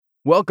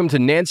Welcome to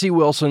Nancy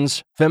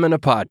Wilson's Femina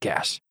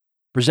Podcast,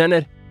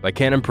 presented by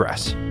Canon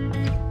Press.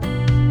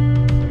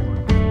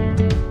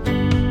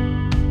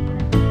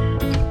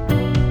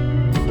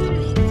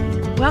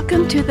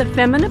 Welcome to the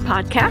Femina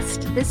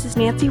Podcast. This is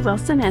Nancy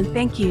Wilson, and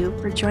thank you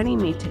for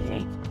joining me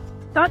today.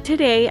 Thought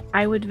today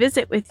I would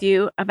visit with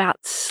you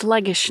about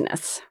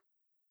sluggishness,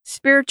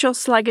 spiritual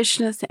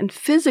sluggishness and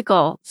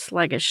physical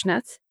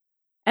sluggishness.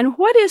 And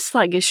what is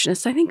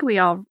sluggishness? I think we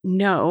all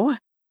know,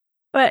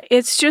 but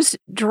it's just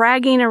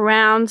dragging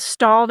around,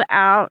 stalled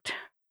out,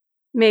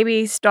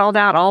 maybe stalled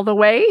out all the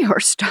way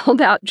or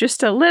stalled out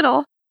just a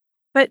little,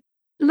 but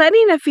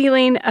letting a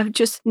feeling of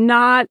just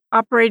not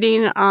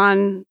operating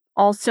on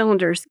all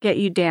cylinders get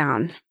you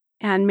down.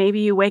 And maybe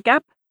you wake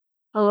up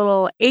a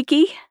little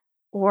achy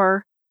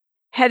or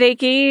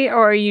headachy,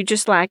 or you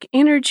just lack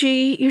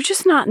energy. You're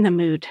just not in the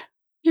mood.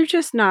 You're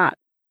just not.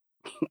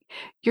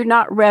 You're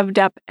not revved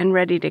up and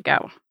ready to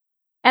go.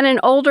 And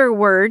an older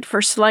word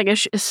for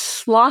sluggish is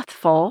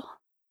slothful.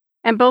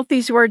 And both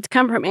these words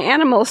come from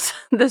animals,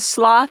 the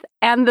sloth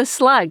and the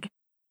slug,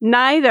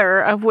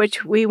 neither of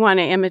which we want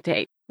to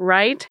imitate,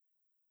 right?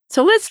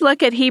 So let's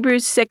look at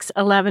Hebrews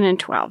 6:11 and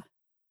 12.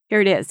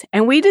 Here it is.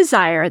 And we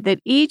desire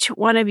that each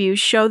one of you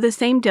show the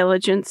same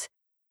diligence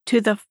to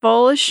the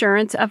full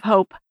assurance of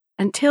hope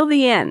until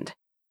the end,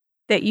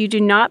 that you do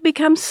not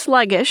become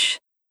sluggish,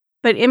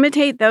 but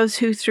imitate those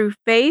who through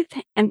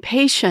faith and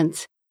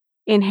patience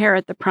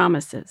inherit the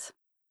promises.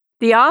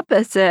 The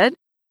opposite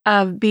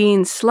of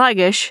being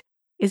sluggish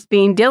is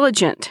being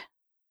diligent.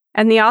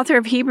 And the author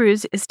of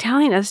Hebrews is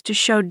telling us to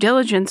show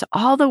diligence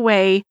all the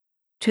way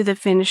to the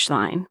finish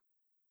line.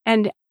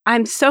 And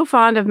I'm so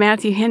fond of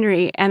Matthew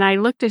Henry, and I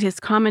looked at his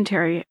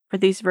commentary for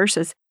these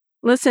verses.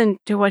 Listen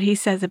to what he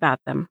says about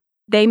them.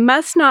 They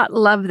must not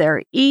love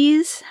their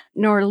ease,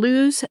 nor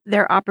lose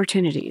their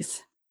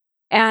opportunities.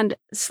 And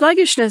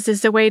sluggishness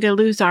is the way to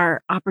lose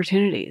our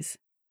opportunities.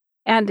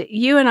 And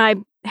you and I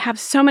have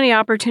so many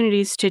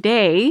opportunities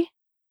today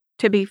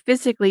to be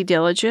physically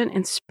diligent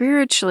and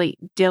spiritually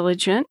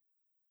diligent.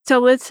 So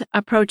let's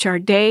approach our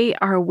day,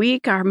 our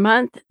week, our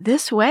month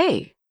this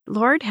way.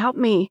 Lord, help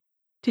me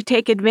to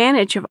take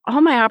advantage of all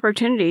my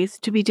opportunities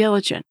to be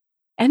diligent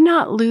and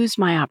not lose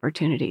my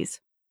opportunities.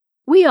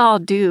 We all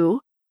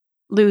do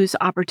lose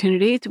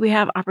opportunities. We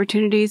have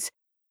opportunities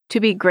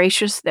to be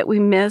gracious that we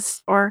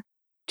miss, or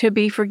to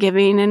be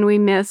forgiving and we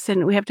miss,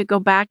 and we have to go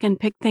back and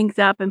pick things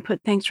up and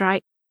put things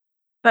right.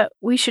 But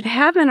we should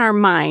have in our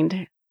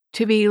mind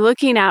to be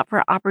looking out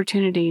for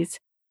opportunities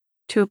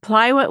to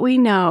apply what we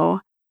know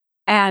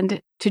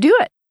and to do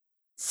it.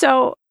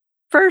 So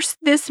first,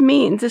 this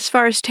means, as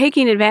far as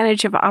taking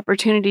advantage of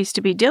opportunities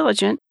to be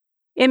diligent,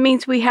 it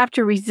means we have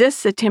to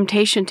resist the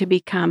temptation to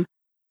become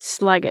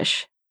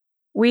sluggish.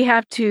 We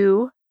have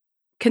to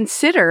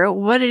consider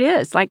what it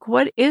is. Like,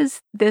 what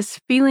is this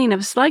feeling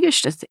of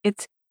sluggishness?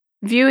 It's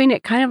viewing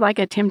it kind of like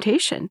a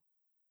temptation.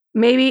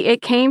 Maybe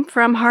it came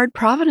from hard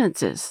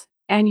providences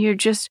and you're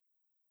just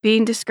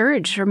being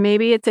discouraged, or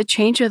maybe it's a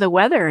change of the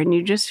weather and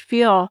you just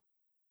feel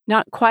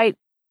not quite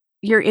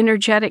your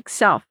energetic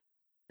self.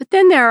 But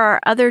then there are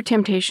other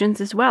temptations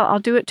as well. I'll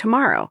do it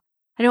tomorrow.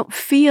 I don't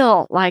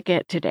feel like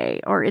it today,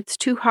 or it's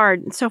too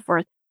hard, and so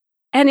forth.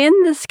 And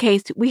in this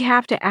case, we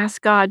have to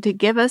ask God to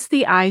give us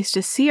the eyes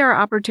to see our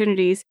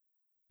opportunities,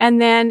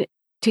 and then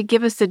to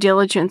give us the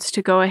diligence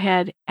to go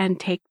ahead and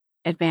take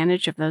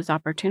advantage of those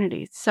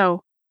opportunities.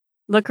 So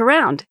look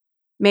around.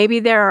 Maybe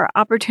there are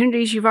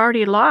opportunities you've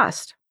already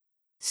lost.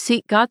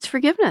 Seek God's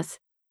forgiveness,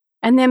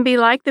 and then be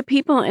like the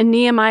people in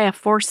Nehemiah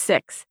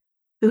 4:6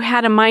 who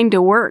had a mind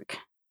to work.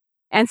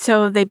 And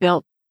so they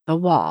built the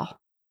wall.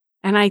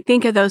 And I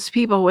think of those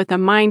people with a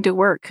mind to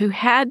work who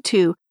had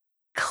to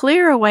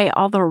clear away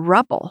all the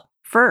rubble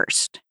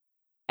first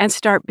and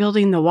start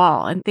building the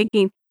wall, and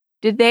thinking,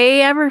 did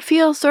they ever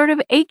feel sort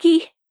of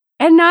achy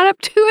and not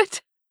up to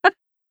it?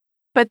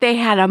 But they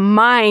had a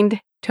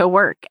mind to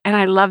work, and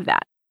I love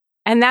that.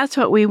 And that's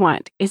what we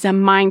want, is a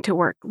mind to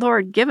work.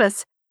 Lord, give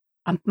us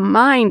a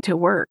mind to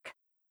work.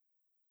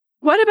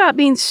 What about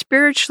being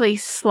spiritually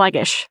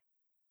sluggish?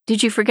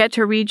 Did you forget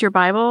to read your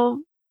Bible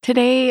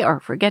today, or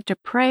forget to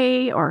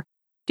pray, or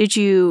did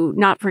you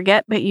not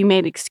forget but you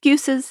made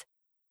excuses?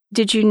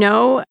 Did you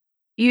know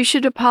you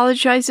should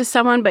apologize to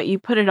someone but you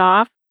put it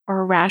off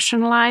or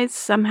rationalize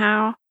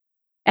somehow?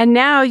 And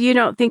now you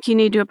don't think you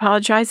need to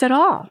apologize at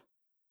all.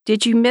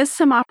 Did you miss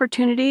some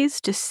opportunities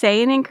to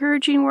say an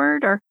encouraging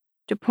word or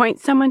to point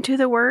someone to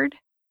the word?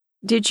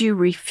 Did you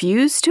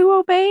refuse to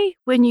obey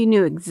when you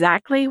knew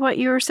exactly what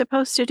you were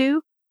supposed to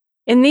do?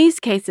 In these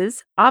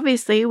cases,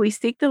 obviously, we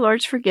seek the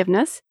Lord's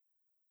forgiveness,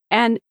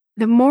 and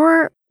the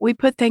more we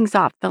put things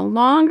off, the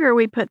longer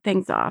we put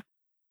things off,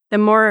 the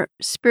more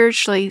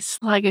spiritually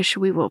sluggish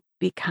we will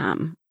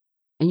become.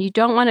 And you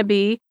don't want to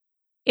be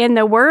in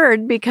the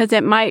Word because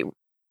it might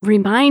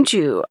remind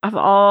you of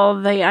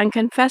all the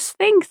unconfessed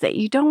things that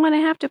you don't want to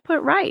have to put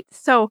right.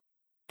 So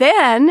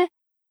then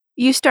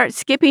you start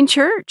skipping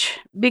church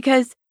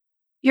because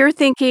you're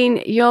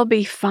thinking you'll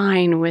be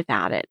fine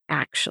without it,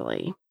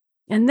 actually.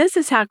 And this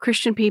is how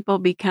Christian people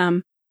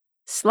become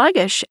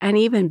sluggish and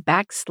even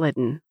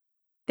backslidden.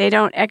 They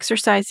don't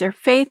exercise their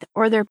faith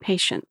or their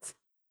patience.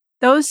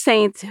 Those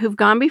saints who've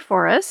gone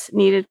before us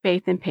needed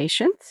faith and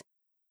patience.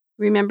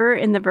 Remember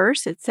in the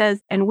verse it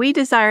says, "And we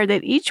desire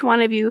that each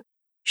one of you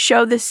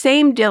show the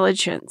same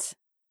diligence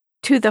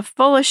to the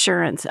full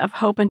assurance of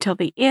hope until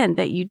the end,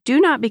 that you do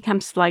not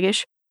become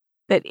sluggish,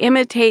 but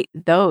imitate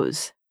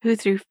those who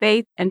through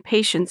faith and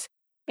patience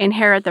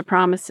inherit the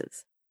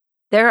promises."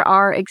 There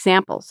are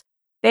examples.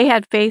 They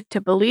had faith to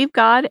believe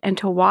God and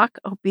to walk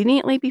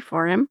obediently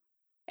before Him,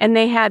 and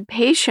they had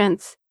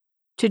patience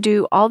to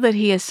do all that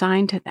He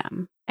assigned to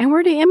them, and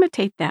we're to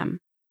imitate them.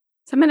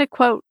 So I'm going to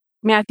quote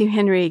Matthew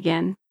Henry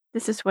again.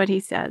 This is what he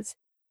says.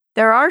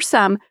 "There are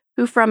some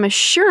who from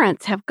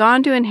assurance have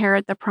gone to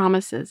inherit the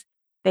promises.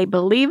 They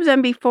believed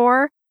them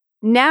before,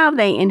 now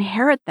they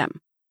inherit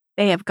them.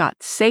 They have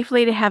got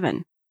safely to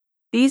heaven.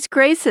 These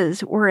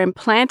graces were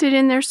implanted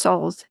in their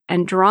souls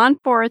and drawn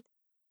forth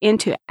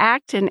into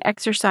act and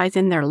exercise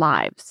in their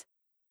lives.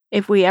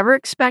 If we ever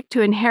expect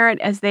to inherit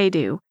as they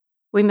do,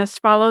 we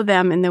must follow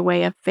them in the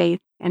way of faith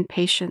and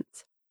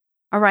patience."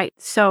 All right,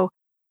 so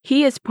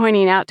he is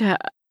pointing out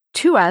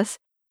to us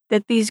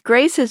that these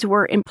graces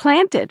were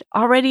implanted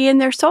already in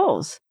their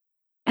souls,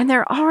 and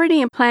they're already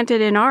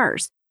implanted in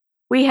ours.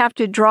 We have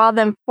to draw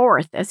them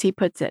forth, as he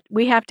puts it.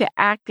 We have to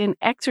act and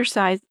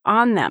exercise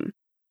on them.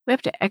 We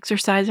have to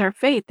exercise our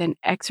faith and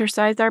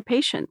exercise our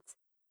patience.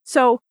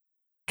 So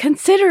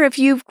consider if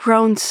you've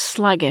grown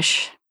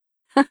sluggish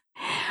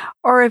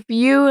or if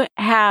you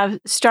have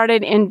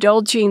started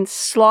indulging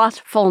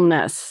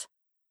slothfulness,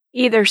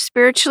 either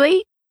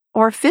spiritually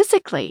or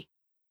physically,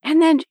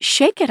 and then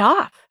shake it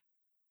off.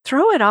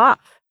 Throw it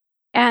off.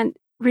 And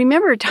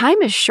remember,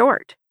 time is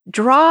short.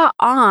 Draw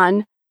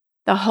on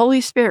the Holy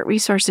Spirit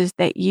resources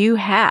that you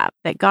have,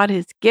 that God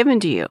has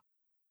given to you.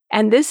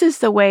 And this is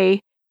the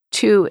way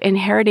to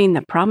inheriting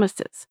the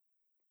promises.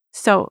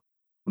 So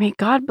may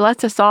God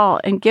bless us all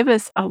and give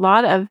us a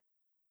lot of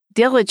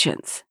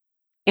diligence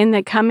in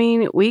the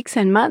coming weeks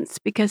and months,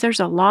 because there's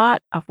a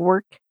lot of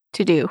work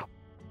to do.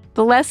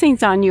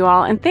 Blessings on you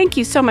all, and thank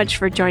you so much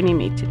for joining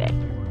me today.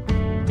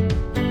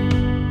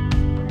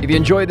 If you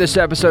enjoyed this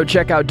episode,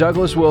 check out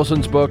Douglas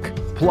Wilson's book,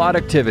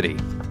 Productivity,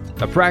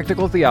 A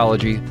Practical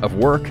Theology of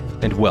Work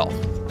and Wealth.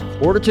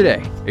 Order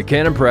today at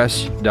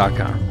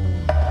canonpress.com.